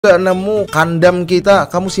Gak nemu kandam kita,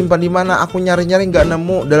 kamu simpan di mana? Aku nyari-nyari nggak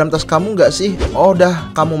nemu. Dalam tas kamu nggak sih? Oh, dah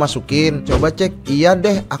kamu masukin. Coba cek. Iya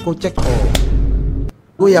deh, aku cek. Oh,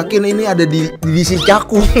 gue yakin ini ada di si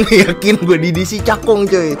cakung. Yakin gue di si cakung,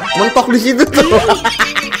 coy. Mentok di situ tuh.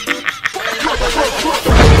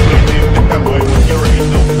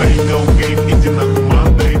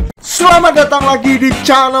 Selamat datang lagi di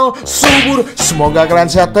channel Subur. Semoga kalian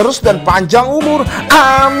sehat terus dan panjang umur.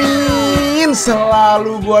 Amin.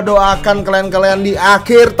 Selalu gua doakan kalian di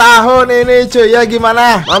akhir tahun ini, cuy. Ya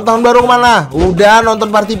gimana? Nonton baru mana? Udah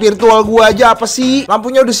nonton party virtual gua aja apa sih?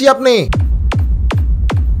 Lampunya udah siap nih.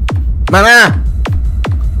 Mana?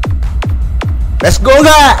 Let's go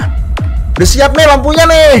gak? Udah siap nih lampunya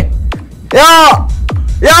nih. Yuk.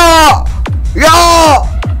 Yuk. Yuk.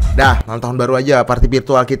 Dah, nonton baru aja party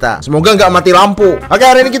virtual kita. Semoga nggak mati lampu. Oke,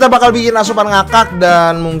 hari ini kita bakal bikin asupan ngakak.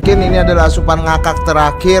 Dan mungkin ini adalah asupan ngakak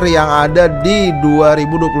terakhir yang ada di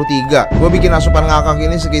 2023. Gue bikin asupan ngakak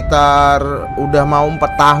ini sekitar udah mau 4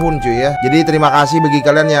 tahun, cuy ya. Jadi terima kasih bagi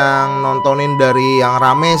kalian yang nontonin dari yang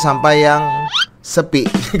rame sampai yang sepi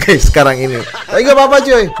guys sekarang ini. Tapi gak apa-apa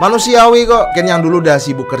cuy, manusiawi kok. Mungkin yang dulu udah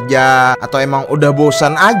sibuk kerja atau emang udah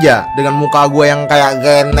bosan aja dengan muka gue yang kayak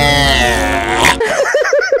gini.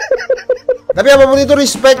 Tapi apapun itu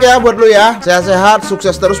respect ya buat lu ya. Sehat-sehat,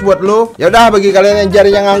 sukses terus buat lu. Ya udah, bagi kalian yang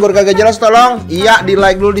jarinya nganggur kagak jelas, tolong iya di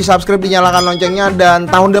like dulu, di subscribe, dinyalakan loncengnya.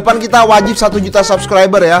 Dan tahun depan kita wajib 1 juta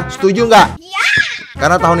subscriber ya. Setuju nggak? Iya.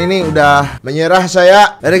 Karena tahun ini udah menyerah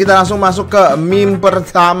saya. Jadi kita langsung masuk ke meme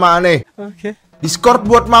pertama nih. Oke. Discord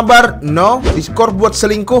buat mabar? No. Discord buat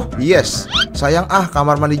selingkuh? Yes. Sayang,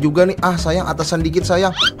 kamar mandi juga nih. Sayang, atasan dikit sayang.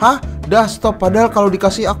 Hah? Dah stop. Padahal kalau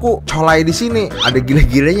dikasih aku colai di sini. Ada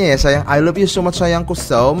gile-gilenya ya sayang. I love you so much sayangku,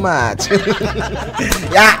 so much.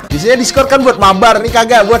 Ya, di sini Discord kan buat mabar nih,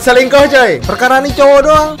 kagak buat selingkuh coy. Perkara nih cowok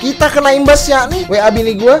doang. Kita kena imbasnya nih. WA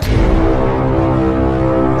bini gua.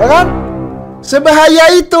 Ya kan?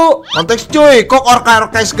 Sebahaya itu. Konteks cuy, kok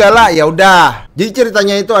orka-orka segala. Ya udah. Jadi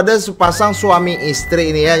ceritanya itu ada sepasang suami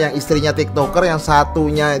istri ini ya, yang istrinya TikToker, yang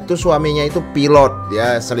satunya itu suaminya itu pilot.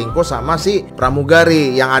 Ya, selingkuh sama si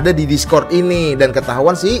pramugari yang ada di Discord ini. Dan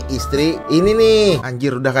ketahuan si istri ini nih.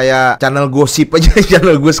 Anjir, udah kayak channel gosip aja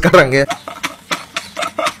channel gue sekarang ya.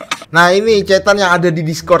 Nah, ini chatan yang ada di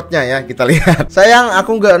Discordnya ya, kita lihat. Sayang,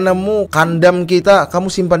 aku nggak nemu kandam kita, kamu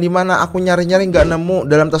simpan di mana? Aku nyari-nyari nggak nemu.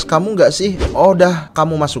 Dalam tas kamu nggak sih? Oh, dah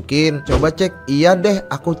kamu masukin. Coba cek. Iya deh,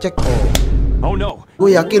 aku cek. Oh no.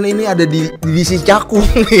 Gue yakin ini ada di si cakung.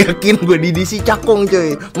 Yakin gue di si cakung,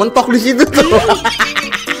 coy. Mentok di situ tuh.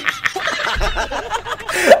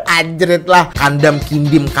 Anjret lah, kandam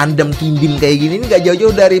kindim kayak gini ini gak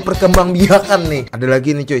jauh-jauh dari perkembangbiakan nih. Ada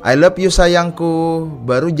lagi nih cuy, I love you sayangku.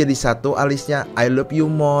 Baru jadi satu alisnya I love you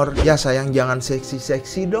more. Ya sayang, jangan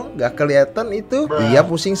seksi-seksi dong, gak kelihatan itu. Iya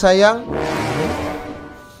pusing sayang.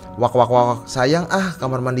 Wkwkwk sayang,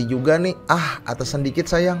 kamar mandi juga nih. Atasan dikit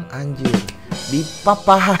sayang. Anjir, di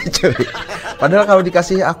papa cuy. Padahal kalau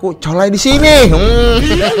dikasih aku colai di sini.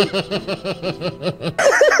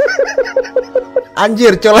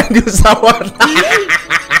 Anjir, colai di pesawat.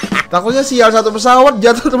 Takutnya sial satu pesawat,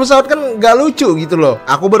 jatuh satu pesawat kan nggak lucu gitu loh.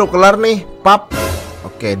 Aku baru kelar nih, pap.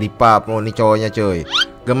 Oke, di pap. Oh, nih cowoknya cuy.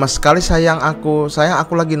 Gemes sekali sayang aku. Sayang,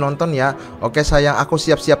 aku lagi nonton ya. Oke sayang, aku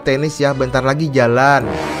siap-siap tenis ya. Bentar lagi jalan.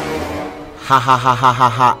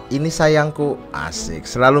 Hahaha. Ini sayangku. Asik.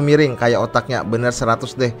 Selalu miring kayak otaknya. Bener 100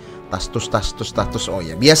 deh. Tastus. Oh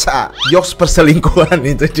ya, biasa. Jokes perselingkuhan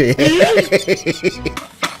itu cuy.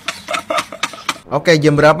 Oke,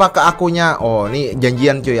 jam berapa ke akunya? Oh, ini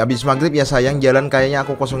janjian cuy. Abis maghrib ya sayang, jalan kayaknya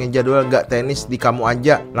aku kosongin jadwal. Gak tenis di kamu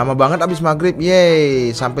aja. Lama banget abis maghrib.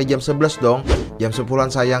 Yeay, sampai jam 11 dong. Jam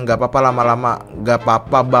 10-an sayang, gak apa-apa lama-lama. Gak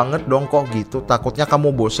apa-apa banget dong kok gitu. Takutnya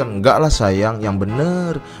kamu bosen. Enggak lah sayang, yang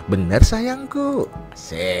bener. Bener sayangku.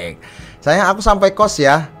 Asik. Sayang, aku sampai kos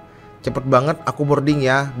ya. Cepet banget, aku boarding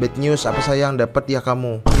ya. Bad news, apa sayang? Dapat ya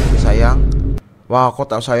kamu. Sayang. Wah,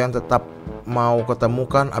 kok tak sayang tetap mau ketemu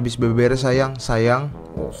kan, abis beberes sayang.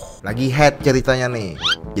 Lagi head ceritanya nih.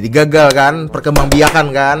 Jadi gagal kan, perkembangbiakan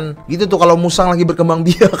kan. Gitu tuh kalau musang lagi berkembang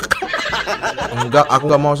biak. Enggak, aku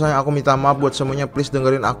nggak mau sayang, aku minta maaf buat semuanya, please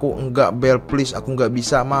dengerin aku. Enggak Bel, please, aku nggak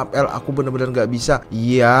bisa. Maaf El, aku bener-bener nggak bisa.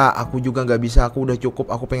 Iya, aku juga nggak bisa, aku udah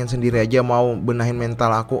cukup. Aku pengen sendiri aja, mau benahin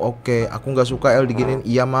mental aku. Oke, aku nggak suka El diginin.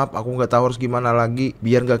 Iya maaf, aku nggak tahu harus gimana lagi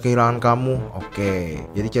biar nggak kehilangan kamu. Oke,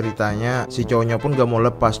 jadi ceritanya si cowoknya pun nggak mau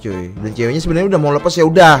lepas cuy. Dan cewek ceweknya sebenarnya udah mau lepas, ya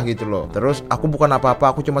udah gitu loh. Terus aku bukan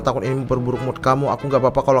apa-apa, aku cuma takut ini memperburuk mood kamu. Aku nggak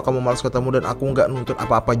apa-apa kalau kamu malas ketemu dan aku nggak nuntut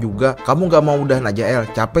apa-apa juga. Kamu nggak mau udahan aja El?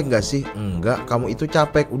 Capek nggak sih? Enggak, kamu itu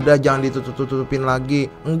capek. Udah jangan ditutup-tutupin lagi.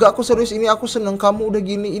 Enggak, aku serius, ini aku seneng kamu udah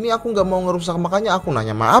gini. Ini aku nggak mau ngerusak, makanya aku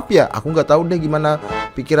nanya. Maaf ya, aku nggak tahu deh gimana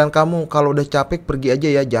pikiran kamu. Kalau udah capek pergi aja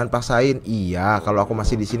ya, jangan paksain. Iya, kalau aku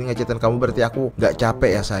masih di sini ngechatin kamu berarti aku nggak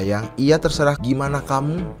capek ya sayang. Iya terserah gimana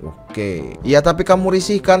kamu. Oke. Iya tapi kamu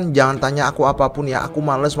risih kan? Jangan tanya aku apapun ya. Aku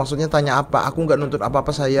males, maksudnya tanya apa? Aku nggak nuntut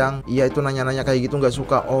apa-apa sayang. Iya itu nanya-nanya kayak gitu nggak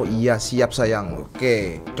suka. Oh iya siap sayang.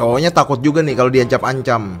 Oke. Cowoknya takut juga nih kalau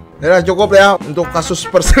diancam-ancam. Udah cukup ya untuk kasus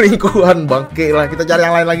perselingkuhan. Bangke lah, kita cari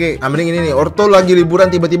yang lain lagi. Nah, mending ini nih, Orto lagi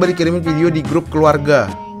liburan tiba-tiba dikirimin video di grup keluarga.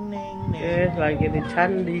 Lagi di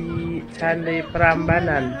Candi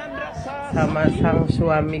Prambanan sama sang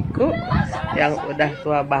suamiku yang udah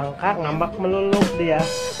tua bangka, ngambak meluluk dia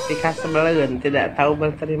dikasih belen, tidak tahu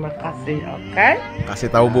berterima kasih. Oke? Kasih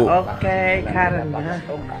tahu Bu. Oke,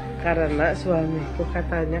 karena suamiku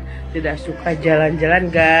katanya tidak suka jalan-jalan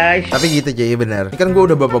guys. Tapi gitu Jay, bener. Ini kan gue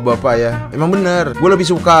udah bapak-bapak ya. Emang bener, gue lebih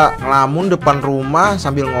suka ngelamun depan rumah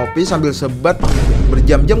sambil ngopi, sambil sebat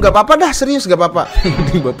berjam-jam. Gak apa-apa dah, serius gak apa-apa.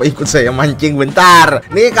 Ini bapak ikut saya mancing bentar.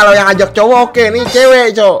 Nih kalau yang ajak cowok oke, nih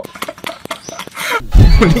cewek cowok.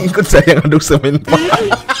 Ini ikut saya ngaduk semen.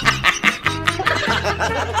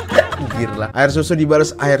 Gila. Air susu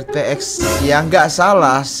dibalas air TX. Ya nggak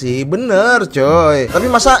salah sih, bener coy. Tapi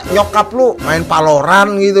masa nyokap lu main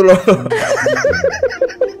Valorant gitu loh.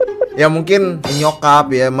 Ya mungkin nyokap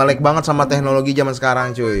ya melek banget sama teknologi zaman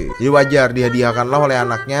sekarang cuy. Jadi wajar dihadiahkanlah oleh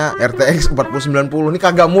anaknya RTX 4090. Ini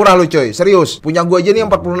kagak murah loh coy, serius. Punya gua aja nih yang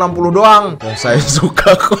 4060 doang. Oh saya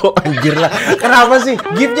suka kok, anjir lah. Kenapa sih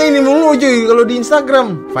giftnya ini mulu cuy kalau di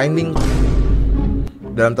Instagram? Finding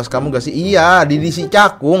dalam tas kamu gak sih? Iya, di DC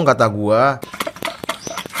cakung kata gua.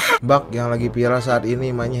 Bak yang lagi viral saat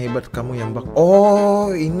ini, mainnya hebat kamu yang bak.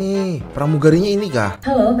 Oh ini pramugarinya ini kah?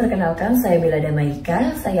 Halo, perkenalkan saya Bella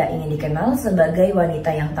Damaika. Saya ingin dikenal sebagai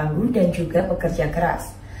wanita yang tangguh dan juga pekerja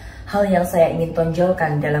keras. Hal yang saya ingin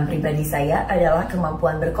tonjolkan dalam pribadi saya adalah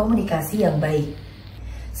kemampuan berkomunikasi yang baik.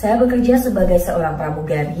 Saya bekerja sebagai seorang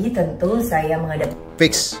pramugari, tentu saya menghadapi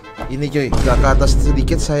Fix. Ini cuy, gak ke atas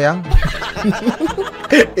sedikit sayang.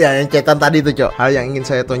 Ya yang cetan tadi tuh cok. Hal yang ingin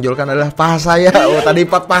saya tonjolkan adalah paha saya. Oh tadi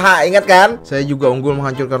 4 paha, ingat kan? Saya juga unggul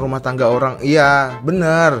menghancurkan rumah tangga orang. Iya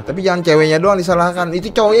bener. Tapi jangan ceweknya doang disalahkan. Itu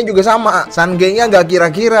cowoknya juga sama. Sanggengnya gak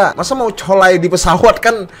kira-kira. Masa mau colai di pesawat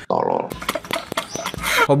kan? Tolol.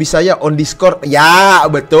 Hobi saya on Discord. Ya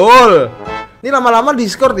betul. Ini lama-lama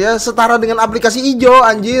Discord ya setara dengan aplikasi ijo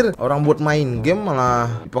anjir. Orang buat main game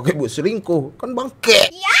malah dipakai buat selingkuh. Kan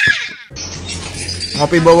bangke.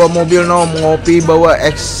 Ngopi bawa mobil nom, ngopi bawa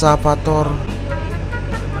ekskavator.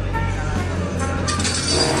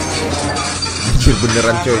 Anjir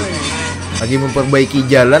beneran coy. Lagi memperbaiki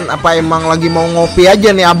jalan apa emang lagi mau ngopi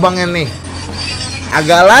aja nih abangnya nih?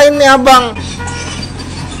 Agak lain nih abang.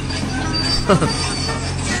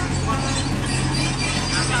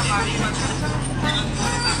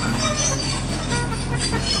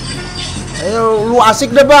 Ayo lu asik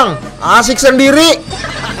deh bang, asik sendiri.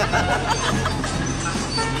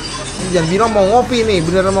 Jangan bilang mau ngopi nih,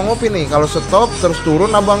 beneran mau ngopi nih. Kalau stop terus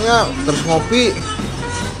turun abangnya, terus ngopi.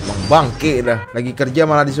 Bangke dah. Lagi kerja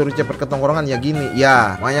malah disuruh cepet ke tongkrongan ya gini.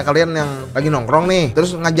 Ya, makanya kalian yang lagi nongkrong nih,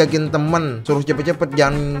 terus ngajakin temen suruh cepet-cepet,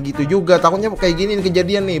 jangan gitu juga. Takutnya kayak gini nih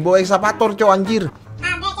kejadian nih. Bawa ekskavator cow anjir.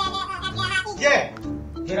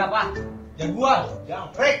 Apa? Jaguar,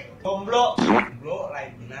 jangkrik, jomblo, jomblo lain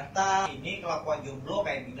binatang. Ini kelakuan jomblo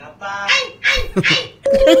kayak binatang.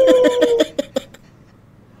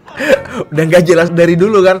 Udah gak jelas dari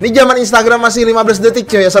dulu kan. Ini zaman Instagram masih 15 detik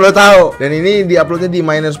coy, ya selalu tahu. Dan ini diuploadnya di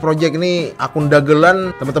Miners Project. Ini akun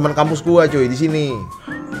dagelan teman-teman kampus gua coy di sini.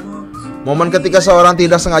 Momen ketika seorang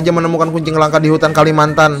tidak sengaja menemukan kucing langka di hutan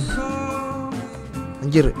Kalimantan.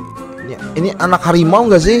 Anjir, ini anak harimau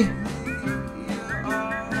nggak sih?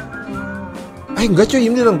 Enggak cuy,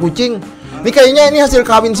 ini dalam kucing. Ini kayaknya ini hasil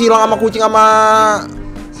kawin silang sama kucing sama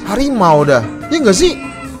harimau dah. Ya enggak sih?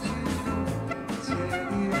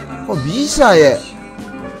 Kok bisa ya?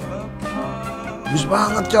 Bagus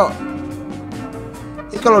banget cok.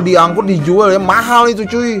 Ini kalau diangkut dijual ya mahal itu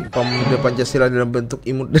cuy. Pemuda Pancasila dalam bentuk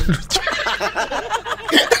imut dan lucu.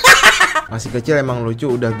 Masih kecil emang lucu,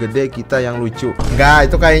 udah gede kita yang lucu. Enggak,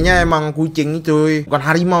 itu kayaknya emang kucing cuy. Bukan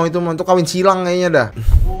harimau itu, untuk kawin silang kayaknya dah.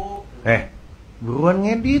 Buruan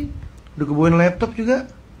ngedit. Udah kebawain laptop juga.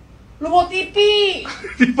 Lu mau TV?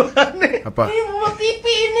 Di mana? Apa? Ini mau TV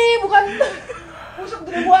ini, bukan pusat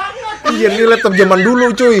gede banget. Iya, ini laptop zaman dulu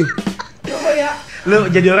cuy. Coba ya. Lu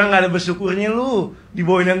jadi orang gak ada bersyukurnya lu.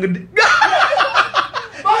 Dibawain yang gede.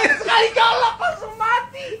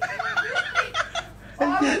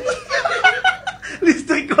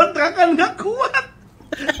 kan nggak kuat.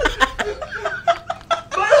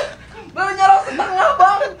 Baru nyolong setengah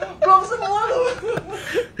bang, belum semua lu.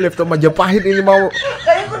 Laptop Majapahit ini mau.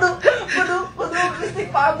 Kayaknya kudu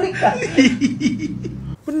listrik pabrik kan.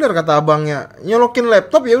 Bener kata abangnya, nyolokin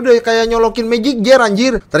laptop ya udah kayak nyolokin Magic Jar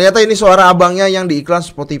anjir. Ternyata ini suara abangnya yang di iklan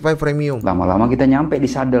Spotify Premium. Lama-lama kita nyampe di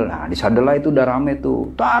sadel. Nah, di sadel lah itu udah rame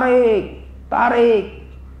tuh. Tarik.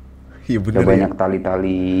 Iya bener. Udah banyak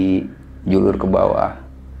tali-tali julur ke bawah.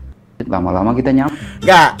 Lama-lama kita nyampe.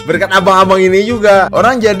 Gak, berkat abang-abang ini juga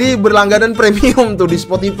orang jadi berlangganan premium tuh di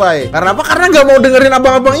Spotify. Karena apa? Karena gak mau dengerin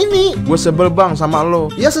abang-abang ini. Gue sebel bang sama lo.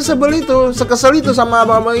 Ya sesebel itu, sekesel itu sama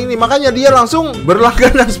abang-abang ini. Makanya dia langsung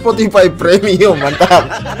berlangganan Spotify Premium. Mantap.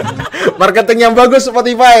 Marketing yang bagus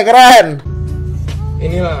Spotify, keren.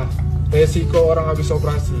 Inilah resiko orang habis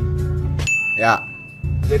operasi. Ya.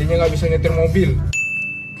 Jadinya nggak bisa nyetir mobil.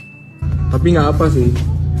 Tapi nggak apa sih,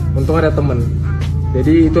 untung ada temen.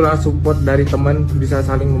 Jadi itulah support dari teman, bisa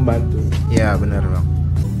saling membantu. Ya bener bang.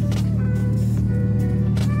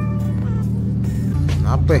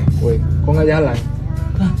 Apa? Woi, kok nggak jalan?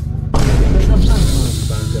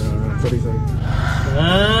 Sorry.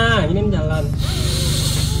 Nah, ini jalan.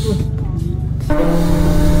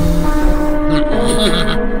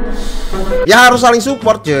 Ya harus saling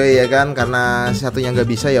support cuy ya kan. Karena satunya nggak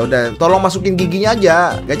bisa ya udah tolong masukin giginya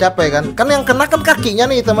aja. Gak capek kan. Kan yang kena kan kakinya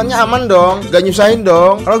nih, temannya aman dong, gak nyusahin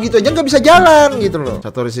dong. Kalau gitu aja nggak bisa jalan gitu loh.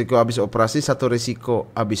 Satu risiko habis operasi, satu risiko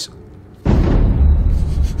habis.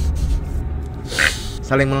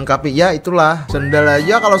 Saling melengkapi, ya itulah. Sendal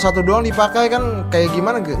aja kalau satu doang dipakai kan kayak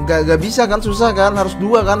gimana, gak bisa kan, susah kan, harus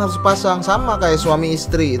dua kan, harus pasang. Sama kayak suami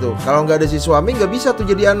istri itu, kalau nggak ada si suami nggak bisa tuh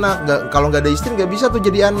jadi anak, kalau nggak ada istri nggak bisa tuh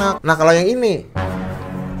jadi anak. Nah kalau yang ini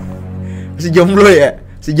si jomblo ya,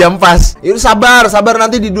 si jampas, itu sabar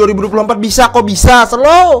nanti di 2024 bisa kok, bisa.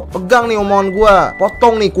 Slow, pegang nih omongan gua,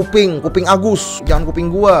 potong nih kuping Agus, jangan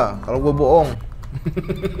kuping gua kalau gua bohong.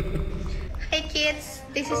 Hey kids,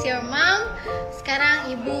 this is your mom. Sekarang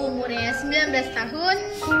ibu umurnya 19 tahun.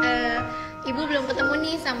 Ibu belum ketemu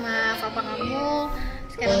nih sama papa kamu.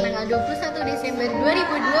 Sekarang tanggal 21 Desember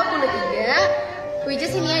 2023, which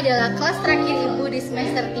is ini adalah kelas terakhir ibu di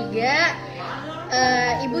semester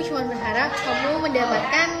 3. Ibu cuma berharap kamu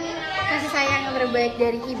mendapatkan kasih sayang yang terbaik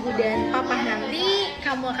dari ibu dan papa nanti.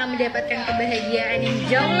 Kamu akan mendapatkan kebahagiaan yang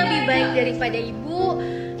jauh lebih baik daripada ibu.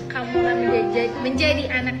 Kamu akan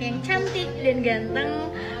menjadi anak yang cantik dan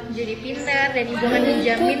ganteng, menjadi pintar, dan ibu akan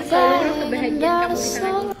menjamin seluruh kebahagiaan kamu di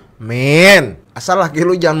sana. Men, asal laki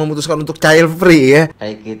lu jangan memutuskan untuk child free ya.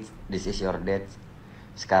 Hey kids, this is your dad.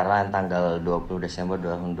 Sekarang tanggal 20 Desember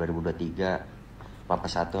tahun 2023,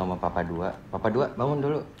 Papa 1 sama Papa 2. Papa 2 bangun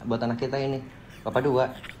dulu buat anak kita ini. Papa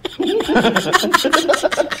 2.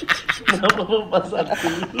 Kenapa Papa 1?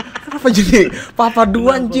 Kenapa jadi Papa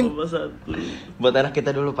 2 anjing? Papa 1. Buat anak kita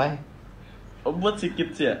dulu, Pai. Oh, buat si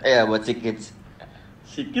kids ya? Iya, buat si kids.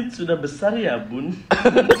 Si kids sudah besar ya, Bun?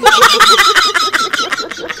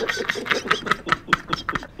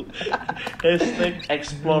 Hashtag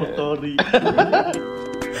exploratory.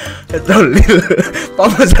 Tolil.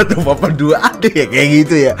 Papa 1, Papa 2 ada ya kayak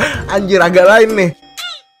gitu ya. Anjir agak lain nih.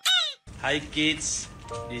 Hi kids,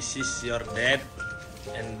 this is your dad,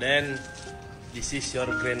 and then this is your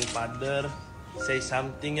grandfather. Say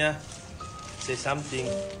something ya, say something.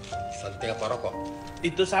 Something apa rokok?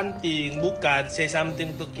 Itu something, bukan say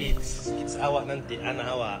something to kids. Kids awak nanti, anak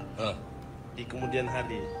awak. Di kemudian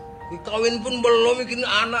hari. Kawin pun belum bikin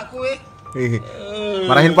anak kue.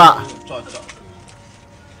 Marahin Pak. Cocok.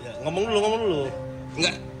 Ya, ngomong dulu.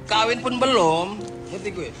 Enggak, kawin pun belum. Ngerti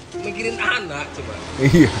gue, mikirin anak coba.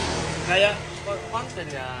 Iya. Kayak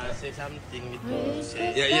kontennya say something gitu.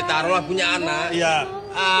 Ya taruhlah punya anak. Iya.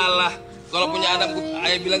 Alah, kalau punya anak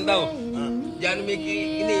ayah bilang tahu. Jangan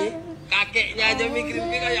mikir ini, kakeknya aja mikirin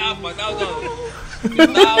kayak apa, tahu.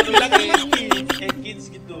 Tahu bilang kids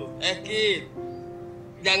gitu. Kid.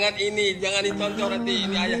 Jangan dicontoh nanti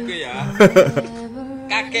ini ayahku ya.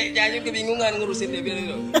 Kakeknya aja kebingungan ngurusin dia bilang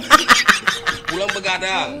itu. Pulang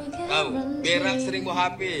begadang, tahu, berak sering bawa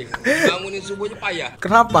HP, bangunin subuhnya payah.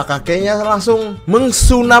 Kenapa kakeknya langsung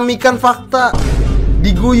mengsunamikan fakta,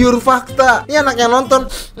 diguyur fakta? Ini anak yang nonton,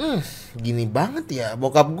 gini banget ya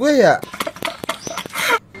bokap gue ya.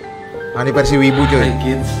 Nah, ini versi wibu coy. Hai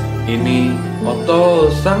kids, ini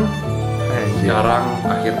Otosang. Sekarang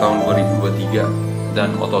akhir tahun 2023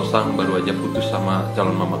 dan Otosang baru aja putus sama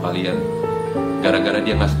calon mama kalian. Gara-gara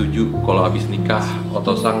dia nggak setuju kalau abis nikah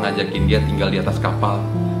Otosang ngajakin dia tinggal di atas kapal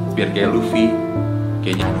biar kayak Luffy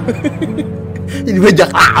kayaknya. Ini bajak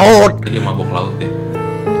laut. Dia mabok laut deh.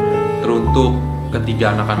 Teruntuk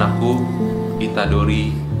ketiga anak-anakku, Itadori,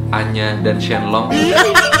 Anya, dan Shenlong.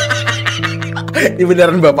 Ini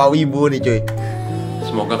beneran bapak wibu nih cuy.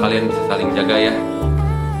 Semoga kalian bisa saling jaga ya.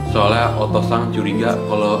 Soalnya Otosang curiga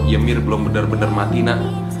kalau Ymir belum benar-benar mati nak.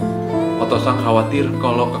 Otosang khawatir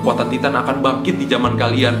kalau kekuatan Titan akan bangkit di zaman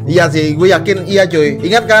kalian. Iya sih, gue yakin iya cuy.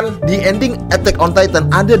 Ingat kan di ending Attack on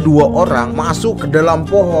Titan ada 2 orang masuk ke dalam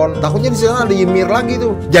pohon. Takutnya di sana ada Ymir lagi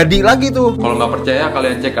tuh. Jadi lagi tuh. Kalau nggak percaya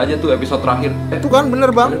kalian cek aja tuh episode terakhir. Itu kan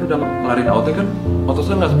bener bang. Kalian udah ngelarin AOT kan?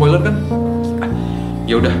 Otosang nggak spoiler kan?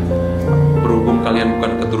 Ya udah. Berhubung kalian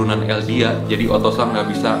bukan keturunan Eldia, jadi Otosang nggak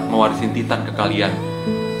bisa mewarisin Titan ke kalian.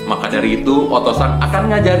 Maka dari itu, Otosang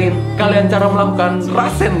akan ngajarin kalian cara melakukan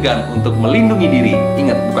Rasengan untuk melindungi diri.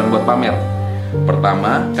 Ingat, bukan buat pamer.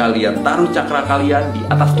 Pertama, kalian taruh cakra kalian di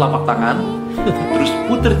atas telapak tangan, terus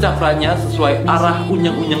puter cakranya sesuai arah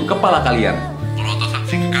unyeng-unyeng kepala kalian. Kalau Otosang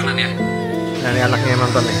sih ke kanan ya. Nah ini anaknya yang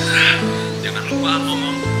nonton nih. Jangan lupa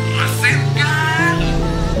ngomong Rasengan.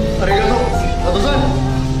 Arigato, Otosang.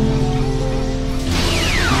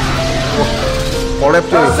 Collab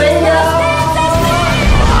cuy.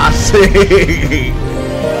 Asik.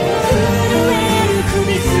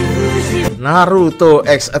 Naruto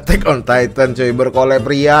X Attack on Titan coy, berkolab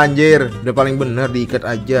pria anjir. Udah paling bener diikat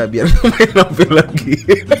aja biar main novel lagi.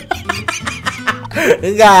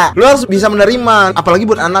 Enggak, lu harus bisa menerima, apalagi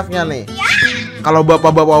buat anaknya nih. Kalau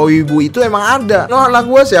bapak-bapak wibu itu emang ada. No, anak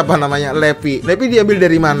gue siapa namanya? Levi. Levi diambil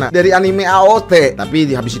dari mana? Dari anime AOT.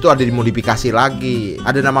 Tapi habis itu ada dimodifikasi lagi.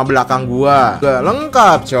 Ada nama belakang gua. Gak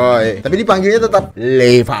lengkap coy. Tapi dipanggilnya tetap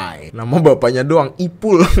Levi. Nama bapaknya doang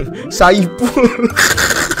Ipul. Saipul.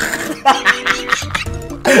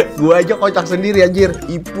 Gua aja kocak sendiri anjir.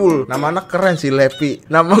 Ipul. Nama anak keren sih Levi.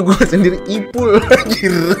 Nama gua sendiri Ipul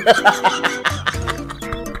anjir.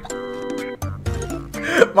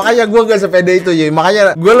 Makanya gue gak sepede itu ya.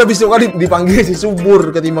 Makanya gue lebih suka dipanggil si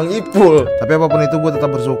Subur ketimbang Ipul. Tapi apapun itu gue tetap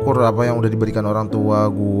bersyukur apa yang udah diberikan orang tua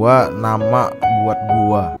gue. Nama buat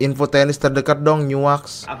gue. Info tenis terdekat dong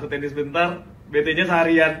Nyuaks. Aku tenis bentar, BT-nya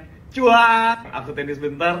seharian. Cuak. Aku tenis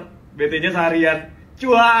bentar, BT-nya seharian.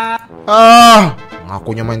 Cuak. Ah,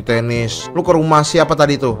 ngakunya main tenis. Lu ke rumah siapa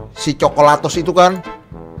tadi tuh? Si Coklatos itu kan?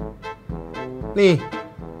 Nih.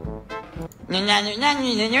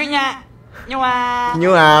 Nyonya.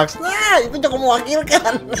 Nyuaks. Nah, itu cukup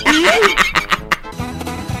mewakilkan.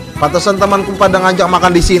 Pantesan temanku pada ngajak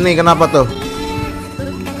makan di sini. Kenapa tuh?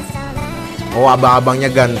 Oh,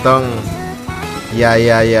 abang-abangnya ganteng. Ya.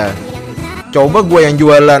 Coba gue yang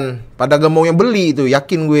jualan. Pada gak mau yang beli itu,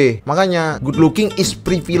 yakin gue. Makanya good looking is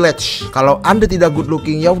privilege. Kalau Anda tidak good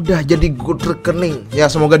looking, ya udah jadi good rekening. Ya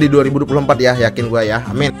semoga di 2024 ya, yakin gue ya.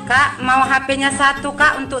 Amin. Kak, mau HP-nya 1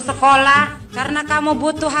 Kak untuk sekolah. Karena kamu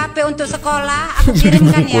butuh HP untuk sekolah, aku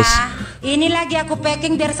kirimkan ya. Ini lagi aku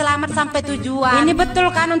packing biar selamat sampai tujuan. Ini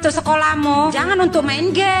betul kan untuk sekolahmu? Jangan untuk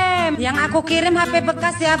main game. Yang aku kirim HP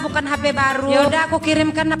bekas ya, bukan HP baru. Yaudah aku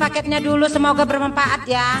kirimkan paketnya dulu, semoga bermanfaat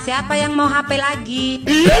ya. Siapa yang mau HP lagi?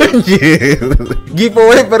 Anjir.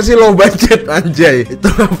 Giveaway versi low budget anjay.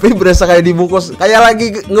 Itu HP berasa kayak dibungkus, kayak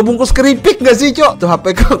lagi ngebungkus keripik gak sih cok? Itu HP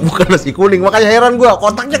bukan nasi kuning. Makanya heran gua,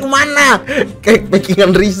 kotaknya kemana? Kayak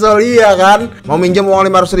packingan risol iya kan? Mau minjem uang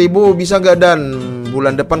 500.000 bisa gak dan?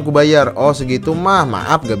 Bulan depan ku bayar. Oh segitu mah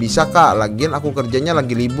maaf gak bisa kak. Lagian aku kerjanya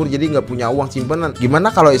lagi libur jadi gak punya uang simpanan.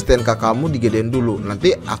 Gimana kalau STNK kamu digedein dulu,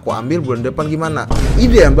 nanti aku ambil bulan depan gimana?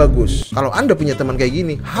 Ide yang bagus. Kalau Anda punya teman kayak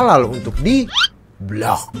gini, halal untuk di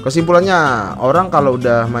blok. Kesimpulannya, orang kalau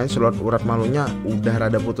udah main slot urat malunya udah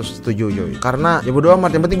rada putus setuju coy. Karena ya bodo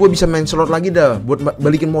amat, yang penting gue bisa main slot lagi dah, buat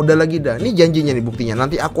balikin modal lagi dah. Ini janjinya nih buktinya.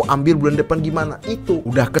 Nanti aku ambil bulan depan gimana? Itu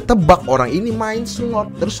udah ketebak orang ini main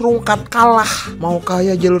slot terus rungkat kalah. Mau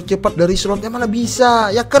kaya jalur cepat dari slotnya mana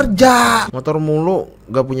bisa? Ya kerja. Motor mulu,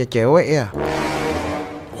 gak punya cewek ya.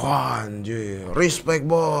 Wah anjir, respect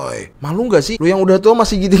boy. Malu gak sih? Lu yang udah tua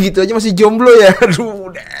masih gitu-gitu aja, masih jomblo ya?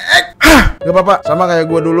 Aduh, dek. Gak apa-apa, sama kayak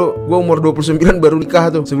gue dulu. Gue umur 29 baru nikah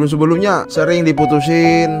tuh. Sebelum-sebelumnya sering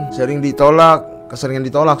diputusin, sering ditolak. Keseringan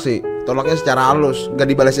ditolak sih. Tolaknya secara halus, gak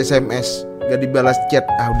dibalas SMS, gak dibalas chat.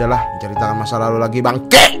 Ah udahlah, ceritakan masa lalu lagi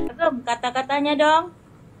bangke. Kata-katanya dong.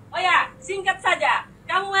 Oh ya, singkat saja.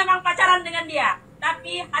 Kamu memang pacaran dengan dia,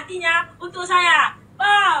 tapi hatinya untuk saya.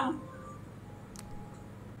 Bang.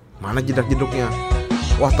 Mana jedak-jeduknya?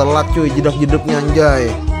 Wah telat cuy jedak-jeduknya anjay.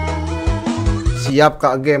 Siap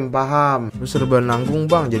kak game, paham. Lu serba nanggung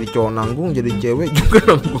bang, jadi cowok nanggung, jadi cewek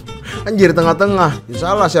juga nanggung. Anjir tengah-tengah.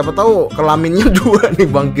 Salah, siapa tahu kelaminnya 2 nih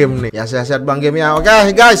bang game nih. Ya sehat-sehat bang game ya. Oke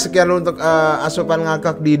guys, sekian untuk Asupan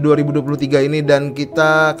Ngakak di 2023 ini. Dan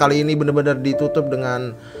kita kali ini benar-benar ditutup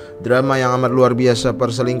dengan drama yang amat luar biasa,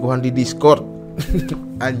 perselingkuhan di Discord.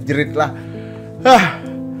 Anjrit lah.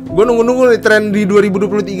 Gue nunggu-nunggu nih tren di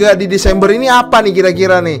 2023 di Desember ini apa nih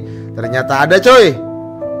kira-kira nih. Ternyata ada coy,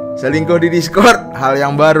 selingkuh di Discord, hal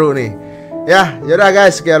yang baru nih. Ya, yaudah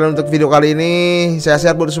guys, sekian untuk video kali ini.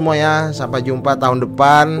 Sehat-sehat buat semua ya. Sampai jumpa tahun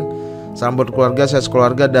depan. Salam buat keluarga, sehat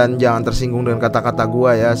keluarga, dan jangan tersinggung dengan kata-kata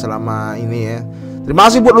gua ya selama ini ya. Terima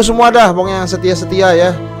kasih buat lu semua dah, pokoknya yang setia-setia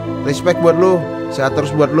ya. Respect buat lu, sehat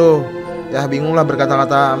terus buat lu. Ya bingung lah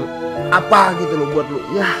berkata-kata apa gitu loh buat lu.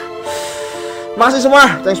 Ya. Makasih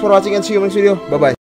semua. Thanks for watching and see you next video. Bye bye.